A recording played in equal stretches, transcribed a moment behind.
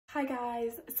Hi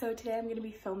guys, so today I'm going to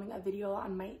be filming a video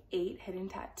on my 8 hidden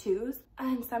tattoos,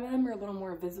 and some of them are a little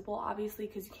more visible obviously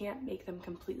because you can't make them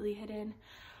completely hidden,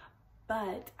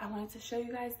 but I wanted to show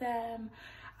you guys them.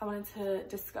 I wanted to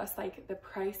discuss like the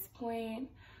price point,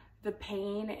 the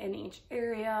pain in each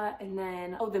area, and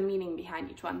then the meaning behind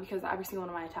each one, because every single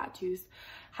one of my tattoos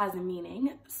has a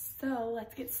meaning. So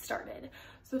let's get started.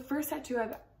 So the first tattoo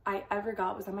I ever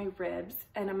got was on my ribs,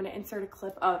 and I'm going to insert a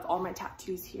clip of all my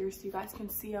tattoos here so you guys can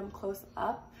see them close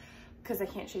up because I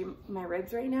can't show you my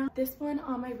ribs right now. This one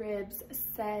on my ribs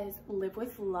says live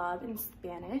with love in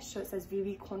Spanish, so it says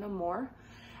vive con amor,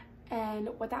 and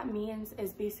what that means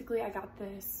is basically I got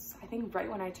this I think right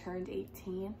when I turned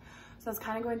 18, so I was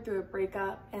kind of going through a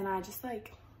breakup, and I just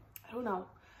like, I don't know,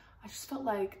 I just felt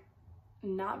like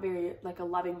not very like a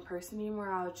loving person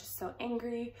anymore. I was just so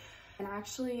angry, and I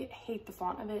actually hate the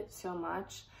font of it so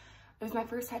much. It was my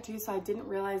first tattoo, so I didn't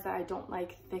realize that I don't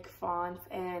like thick fonts,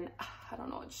 and I don't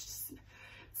know, it's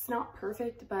not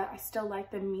perfect, but I still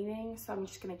like the meaning, so I'm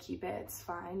just gonna keep it. It's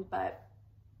fine. But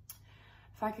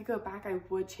if I could go back, I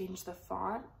would change the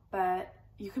font, but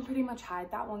you can pretty much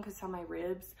hide that one because it's on my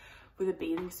ribs with a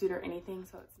bathing suit or anything,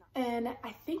 so it's not. And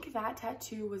I think that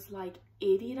tattoo was like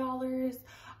 $80.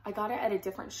 I got it at a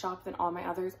different shop than all my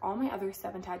others. All my other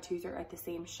 7 tattoos are at the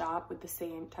same shop with the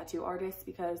same tattoo artist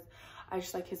because I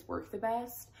just like his work the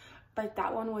best. But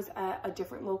that one was at a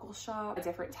different local shop, a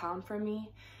different town from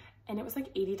me, and it was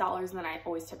like $80, and then I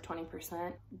always tip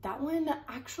 20%. That one,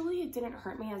 actually, it didn't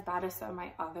hurt me as bad as some of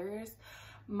my others.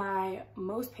 My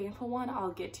most painful one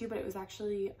I'll get to, but it was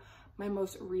actually my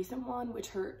most recent one, which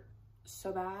hurt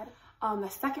so bad. The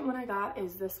second one I got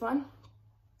is this one.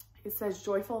 It says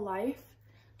joyful life,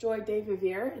 joie de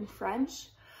vivre in French.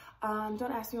 Don't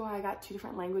ask me why I got 2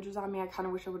 different languages on me. I kind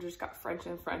of wish I would have just got French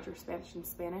and French or Spanish and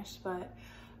Spanish, but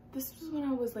this was when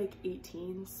I was like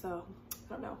 18, so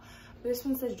I don't know. But this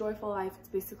one says joyful life. It's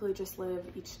basically just live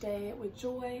each day with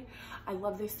joy. I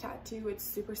love this tattoo. It's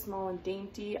super small and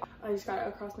dainty. I just got it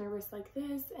across my wrist like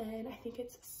this, and I think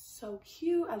it's so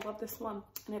cute. I love this one,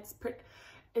 and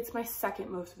it's my second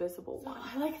most visible one.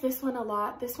 I like this one a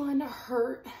lot. This one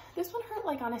hurt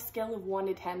like on a scale of 1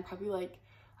 to 10, probably like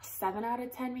a 7 out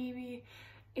of 10 maybe.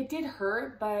 It did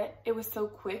hurt, but it was so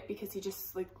quick because he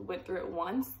just like went through it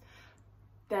once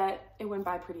that it went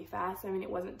by pretty fast. I mean, it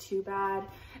wasn't too bad.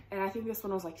 And I think this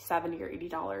one was like $70 or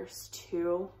 $80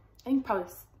 too. I think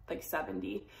probably like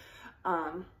 70.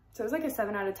 So it was like a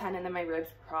 7 out of 10, and then my ribs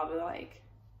were probably like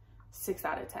 6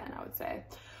 out of 10, I would say.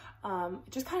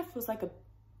 It just kind of feels like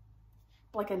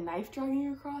a knife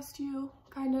dragging across you,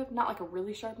 kind of. Not like a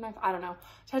really sharp knife, I don't know.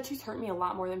 Tattoos hurt me a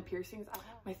lot more than piercings.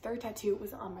 My third tattoo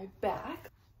was on my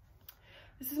back.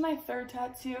 This is my third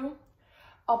tattoo.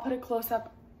 I'll put a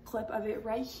close-up clip of it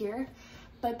right here,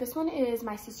 but this one is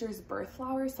my sister's birth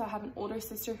flowers. So I have an older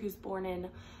sister who's born in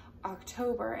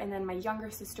October, and then my younger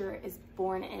sister is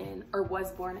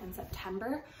was born in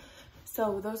September.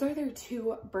 So those are their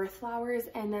 2 birth flowers,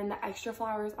 and then the extra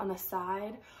flowers on the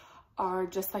side are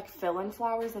just like fill-in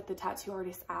flowers that the tattoo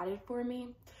artist added for me.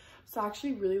 So I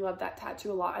actually really love that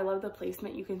tattoo a lot. I love the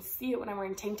placement. You can see it when I'm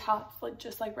wearing tank tops, like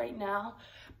just like right now,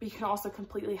 but you can also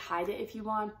completely hide it if you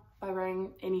want by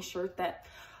wearing any shirt that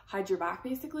hides your back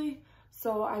basically.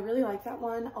 So I really like that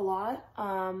one a lot.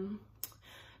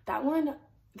 That one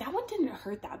didn't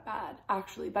hurt that bad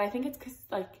actually, but I think it's because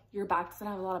like your back doesn't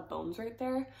have a lot of bones right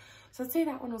there. So let's say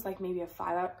that one was like maybe a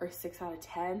 5 or 6 out of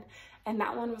 10, and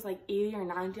that one was like $80 or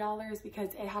 $90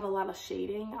 because it had a lot of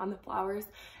shading on the flowers,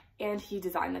 and he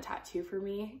designed the tattoo for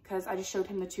me because I just showed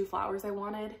him the 2 flowers I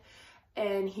wanted,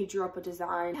 and he drew up a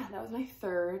design. Yeah, that was my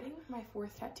third. I think my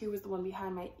fourth tattoo was the one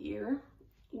behind my ear,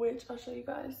 which I'll show you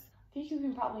guys. I think you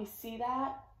can probably see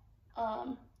that.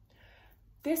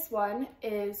 This one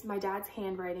is my dad's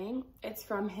handwriting. It's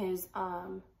from his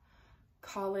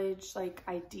college like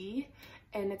ID,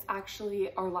 and it's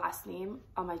actually our last name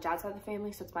on my dad's side of the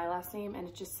family, so it's my last name, and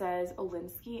it just says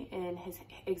Oleski in his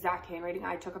exact handwriting.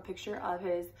 I took a picture of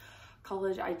his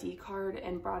college ID card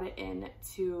and brought it in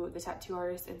to the tattoo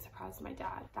artist and surprised my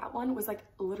dad. That one was like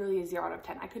literally a 0 out of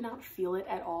 10. I could not feel it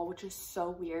at all, which is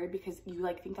so weird because you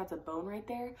like think that's a bone right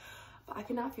there, but I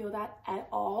could not feel that at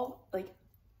all. Like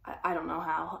I don't know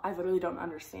how. I literally don't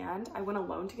understand. I went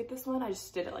alone to get this one. I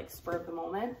just did it like spur of the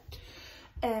moment.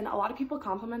 And a lot of people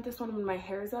compliment this one when my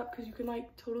hair is up because you can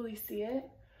like totally see it.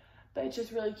 But it's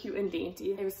just really cute and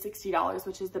dainty. It was $60,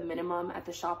 which is the minimum at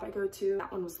the shop I go to.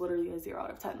 That one was literally a 0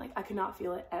 out of 10. Like I could not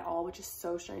feel it at all, which is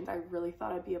so strange. I really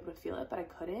thought I'd be able to feel it, but I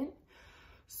couldn't.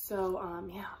 So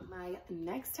yeah, my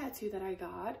next tattoo that I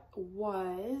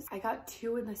got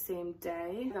two in the same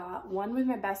day. I got one with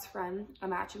my best friend, a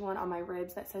matching one on my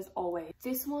ribs that says always.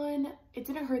 This one, it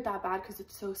didn't hurt that bad because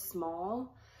it's so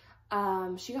small.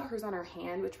 She got hers on her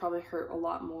hand, which probably hurt a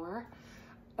lot more,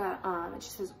 but it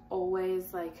just says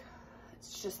always, like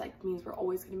it's just like means we're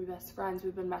always gonna be best friends.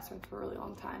 We've been best friends for a really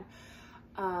long time.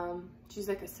 She's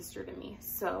like a sister to me,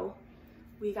 so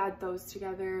we got those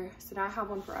together. So now I have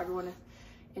one for everyone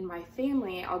in my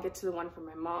family. I'll get to the one for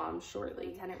my mom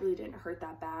shortly, and it really didn't hurt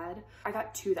that bad. I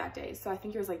got two that day, so I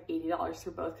think it was like $80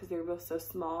 for both because they were both so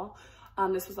small.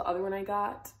 This was the other one I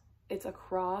got. It's a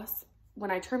cross.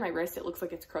 When I turn my wrist, it looks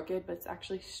like it's crooked, but it's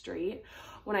actually straight.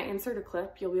 When I insert a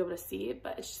clip, you'll be able to see it,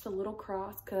 but it's just a little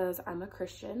cross because I'm a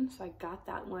Christian, so I got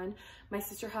that one. My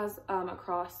sister has a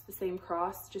cross, the same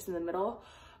cross, just in the middle,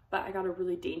 but I got a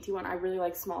really dainty one. I really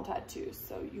like small tattoos,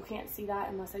 so you can't see that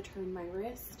unless I turn my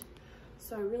wrist.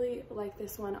 So I really like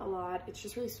this one a lot. It's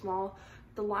just really small.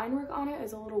 The line work on it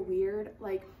is a little weird.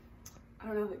 Like, I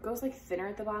don't know, it goes like thinner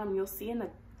at the bottom. You'll see in the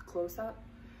close-up,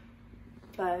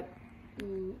 but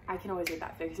I can always get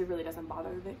that fixed. It really doesn't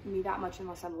bother me that much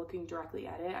unless I'm looking directly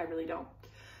at it. I really don't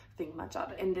think much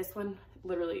of it. And this one,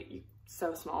 literally,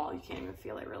 so small, you can't even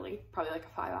feel it really. Probably like a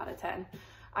 5 out of 10.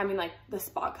 I mean, like, the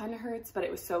spot kind of hurts, but it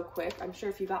was so quick. I'm sure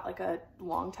if you got like a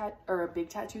long tattoo or a big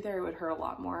tattoo there, it would hurt a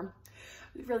lot more.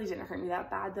 It really didn't hurt me that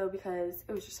bad though, because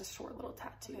it was just a short little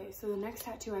tattoo. Okay, so the next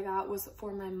tattoo I got was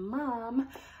for my mom.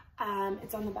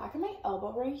 It's on the back of my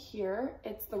elbow right here.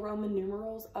 It's the Roman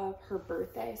numerals of her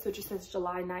birthday. So it just says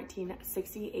July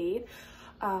 1968.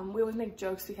 We always make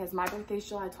jokes because my birthday is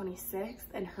July 26th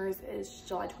and hers is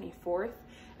July 24th.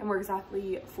 And we're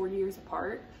exactly 4 years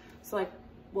apart. So like,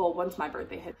 well, once my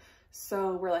birthday hit.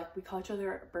 So we're like, we call each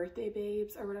other birthday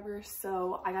babes or whatever.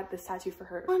 So I got this tattoo for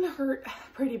her. One hurt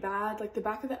pretty bad. Like the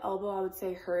back of the elbow, I would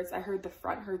say hurts. I heard the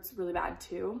front hurts really bad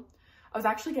too. I was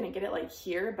actually gonna get it like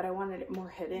here, but I wanted it more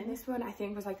hidden. This one I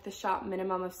think was like the shop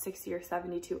minimum of 60 or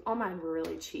 72. All mine were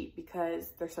really cheap because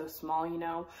they're so small, you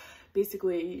know.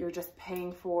 Basically, you're just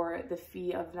paying for the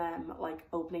fee of them, like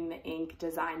opening the ink,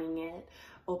 designing it,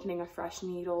 opening a fresh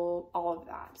needle, all of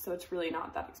that. So it's really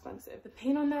not that expensive. The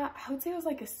paint on that, I would say it was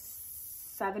like a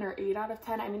 7 or 8 out of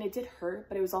 10. I mean, it did hurt,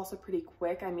 but it was also pretty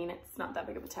quick. I mean, it's not that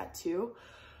big of a tattoo.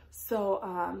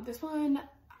 So this one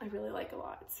I really like a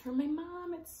lot. It's from my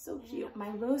mom. It's so cute. My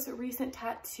most recent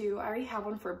tattoo, I already have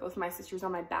one for both my sisters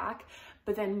on my back,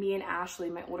 but then me and Ashley,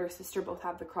 my older sister, both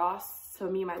have the cross. So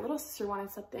me and my little sister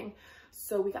wanted something.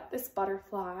 So we got this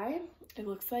butterfly. It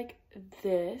looks like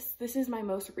this. This is my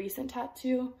most recent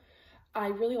tattoo. I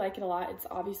really like it a lot. It's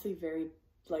obviously very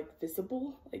like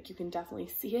visible, like you can definitely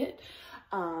see it.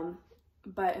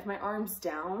 But if my arm's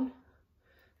down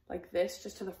like this,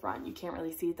 just to the front, you can't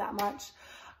really see it that much.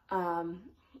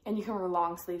 And you can wear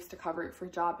long sleeves to cover it for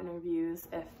job interviews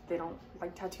if they don't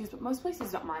like tattoos, but most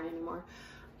places don't mind anymore.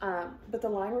 But the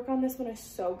line work on this one is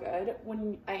so good.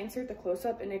 When I insert the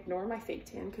close-up, and ignore my fake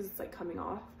tan because it's like coming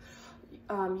off,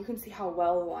 you can see how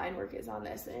well the line work is on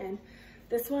this. And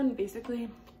this one basically,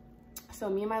 so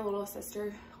me and my little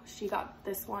sister, she got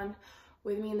this one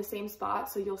with me in the same spot,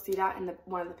 so you'll see that in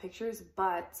one of the pictures.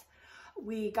 But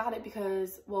we got it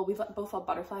because, well, we both love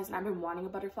butterflies, and I've been wanting a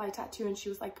butterfly tattoo, and she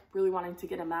was like really wanting to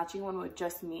get a matching one with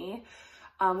just me.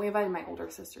 We invited my older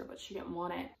sister, but she didn't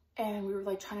want it. And we were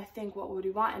like trying to think what would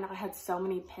we want, and I had so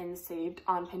many pins saved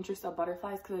on Pinterest of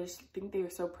butterflies because I just think they were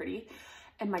so pretty.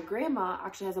 And my grandma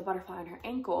actually has a butterfly on her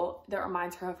ankle that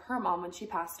reminds her of her mom when she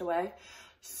passed away.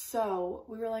 So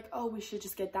we were like, oh, we should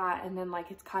just get that. And then like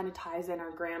it kind of ties in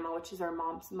our grandma, which is our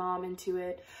mom's mom, into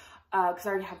it. Because I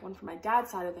already have one for my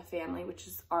dad's side of the family, which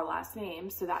is our last name,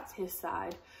 so that's his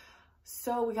side.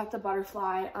 So we got the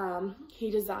butterfly. He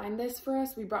designed this for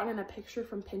us. We brought in a picture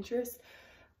from Pinterest,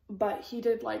 but he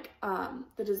did like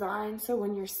the design. So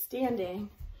when you're standing,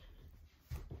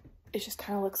 it just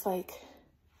kind of looks like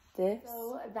this.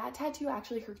 So that tattoo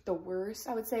actually hurt the worst,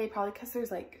 I would say, probably because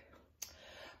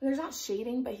there's not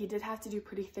shading, but he did have to do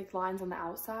pretty thick lines on the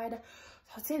outside.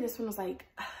 So I'd say this one was like,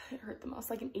 it hurt the most,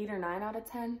 like an 8 or 9 out of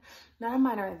 10. None of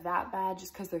mine are that bad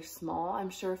just because they're small. I'm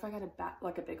sure if I got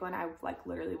a big one, I like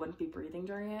literally wouldn't be breathing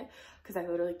during it because I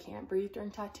literally can't breathe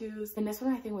during tattoos. And this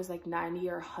one I think was like $90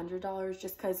 or $100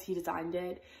 just because he designed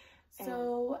it.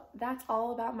 So that's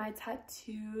all about my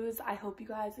tattoos. I hope you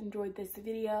guys enjoyed this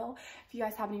video. If you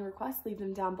guys have any requests, leave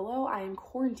them down below. I am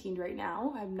quarantined right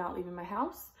now. I'm not leaving my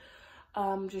house.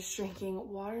 Just drinking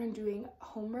water and doing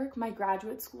homework. My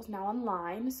graduate school is now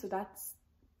online, so that's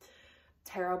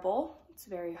terrible. It's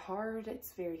very hard.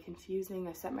 It's very confusing.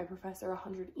 I sent my professor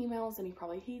 100 emails and he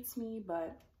probably hates me,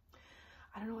 but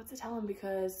I don't know what to tell them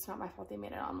because it's not my fault they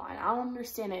made it online. I don't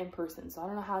understand it in person, so I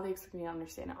don't know how they expect me to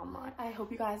understand it online. I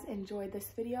hope you guys enjoyed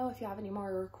this video. If you have any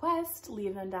more requests,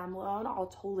 leave them down below and I'll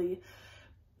totally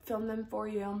film them for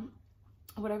you.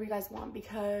 Whatever you guys want,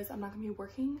 because I'm not gonna be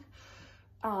working.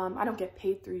 I don't get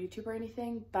paid through YouTube or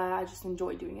anything, but I just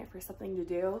enjoy doing it for something to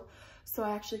do. So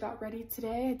I actually got ready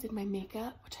today. I did my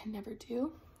makeup, which I never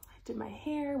do. I did my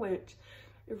hair, which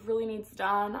it really needs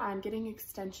done. I'm getting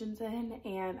extensions in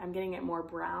and I'm getting it more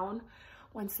brown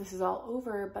once this is all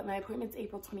over, but my appointment's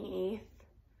April 28th.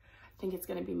 I think it's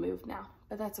gonna be moved now,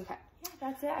 but that's okay. Yeah,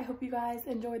 that's it. I hope you guys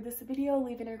enjoyed this video.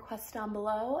 Leave any requests down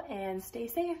below and stay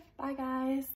safe. Bye guys.